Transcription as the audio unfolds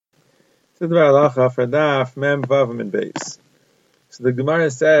Dvar Halacha for Daf Mem Vav Min Beis. So the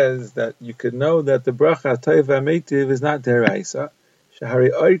Gemara says that you could know that the bracha Toiv HaMeitiv is not deraisa.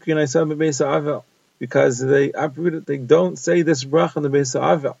 Shahari Oikrin Aisam Beis Avel, because they uprooted. They don't say this bracha in the Beis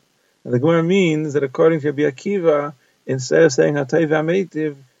Avel. And the Gemara means that according to Rabbi Akiva, instead of saying HaToiv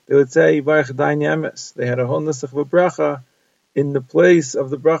HaMeitiv, they would say Baruch Dain Yemes. They had a whole nusach of a bracha in the place of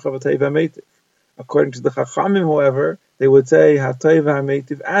the bracha of HaToiv HaMeitiv. According to the Chachamim, however, they would say HaToiv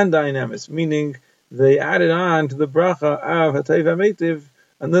HaMeitiv and Dain Yemes, meaning they added on to the bracha of HaToiv HaMeitiv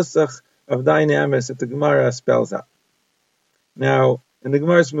a nusach of Dain Yemes that the Gemara spells out. Now, in the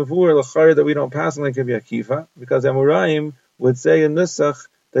Gemara's Mavur, l'chayr that we don't pass on like Rabbi Akiva, because Amoraim would say a nusach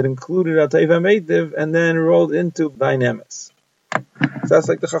that included HaToiv HaMeitiv and then rolled into Dain Yemes. So that's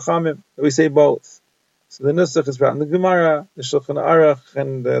like the Chachamim, that we say both. So the nusach is brought in the Gemara, the Shulchan Aruch,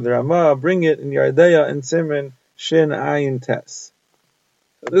 and the Ramah bring it in Yardeya and Simon Shin Ayin Tes.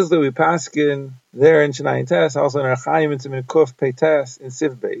 So this is the we paskin there in Shin Ayin Tes, also in our Chaim and Simon Kuf Pei Tes in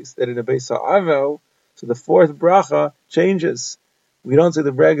Siv Beis, that in a Beis Ha'avel, so the fourth bracha changes. We don't say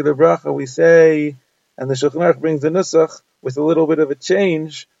the regular bracha, we say, and the Shulchan Aruch brings the nusach with a little bit of a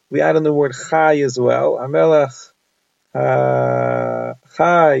change. We add in the word Chai as well. Amelach Chai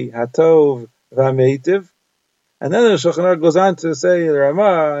Hatov V'Hameitiv. And then the Shulchan Aruch goes on to say, the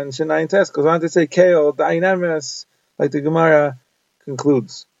Ramah and Shin Ayin Tes goes on to say Keil Dain Yemes, like the Gemara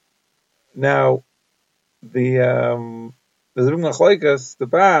concludes. Now, the Machlokes, the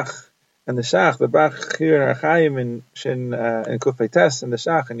Bach and the Shach, the Bach here in Archaim and Shin and Kufay Tes and the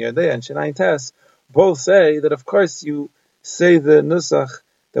Shach and Yardeya and Shin Ayin Tes both say that of course you say the nusach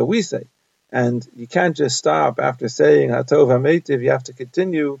that we say, and you can't just stop after saying Hatov HaMeitiv. You have to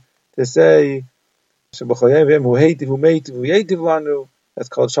continue to say that's called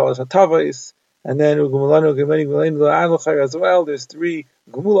Shalosh Hatavos, and then as well, there's three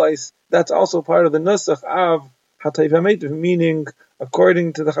Gumulais. That's also part of the nusach of Hatov HaMeitiv, meaning,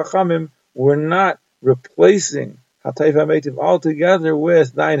 according to the Chachamim, we're not replacing Hatov HaMeitiv altogether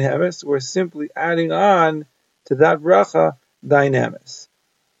with Dain Yemes. We're simply adding on to that bracha Dain Yemes.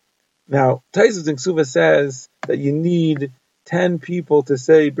 Now, Taisus in Ksuva says that you need 10 people to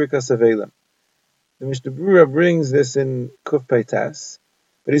say Birkas Avelim. The Mishnah Berurah brings this in Kuf Pei Tes,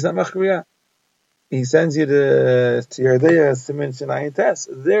 but he's not machriya. He sends you to Yardeya Siman Shin Ayin Tes.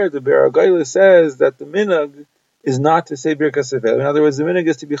 There, the Berachos says that the minhag is not to say Birkas Avelim. In other words, the minhag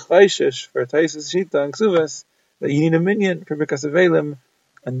is to be chayshish for Taisus Shita and Ksuvas, that you need a minyan for Birkas Avelim,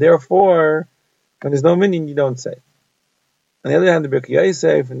 and therefore, when there's no minyan, you don't say. On the other hand, the Birkei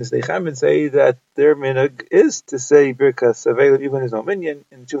Yosef and the Sdei Chaim say that their minhag is to say Birkas Avelim even when there's no minyan.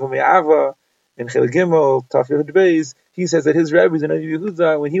 In Tshuva Me'ava, in Chel Gimel, Taf Yud Beis, he says that his Rebbe, the Navi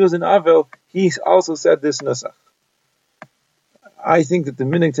Yehuda, when he was in Avel, he also said this nusach. I think that the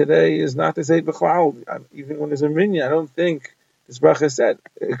minhag today is not to say B'chlal, even when there's a minyan. I don't think this bracha is said.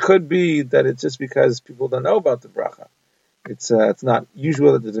 It could be that it's just because people don't know about the bracha. It's not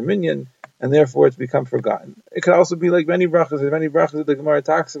usual that there's a minyan, and therefore it's become forgotten. It could also be like many brachas. There's many brachas that the Gemara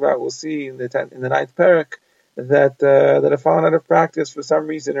talks about. We'll see in the ninth parak that have fallen out of practice for some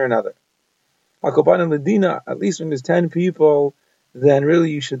reason or another. Hakoban and Ladina, at least when there's 10 people, then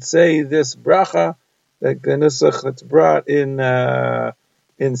really you should say this bracha, like the nusach that's brought in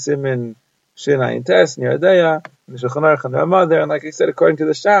Siman Shin Ayin Tes, near Yardeya, and the Shulchan Aruch and the Ramah there, and like I said, according to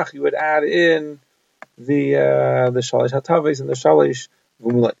the Shach, you would add in the Shalosh Hatavos and the Shalosh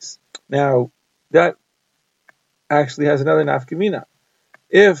Gumulais. Now, that actually has another nafkamina.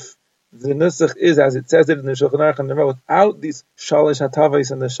 If the nusach is as it says it in the Shulchan Aruch and the Ramah, without these Shalosh Hatavos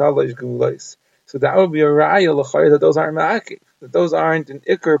and the Shalosh Gumulais, so that would be a raya l'chayr that those aren't ma'akiv, that those aren't an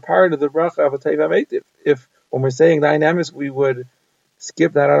ikar part of the bracha of a Hatov HaMeitiv. If when we're saying Dain Yemes, we would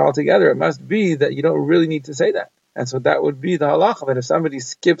skip that out altogether. It must be that you don't really need to say that, and so that would be the halacha. That if somebody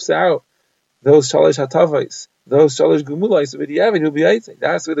skips out those Shalosh Hatavos, those Shalosh Gumulais, he'll be aitzei.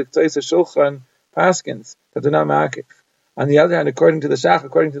 That's where the Ktayis Shulchan paskins that they're not ma'akiv. On the other hand, according to the Shach,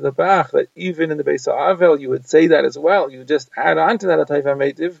 according to the Bach, that even in the Beis Ha'avel you would say that as well. You would just add on to that Hatov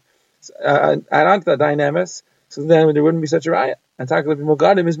HaMeitiv, add on to that Dain Yemes, so then there wouldn't be such a riot. And Takal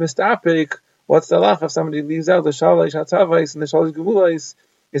B'Mogadim is mistapik. What's the halacha if somebody leaves out the Shalosh Hatavos and the Shalosh Gumulais?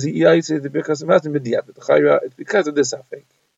 Is he yaitze the Birkas Hamazon b'diavad? It's because of this afek.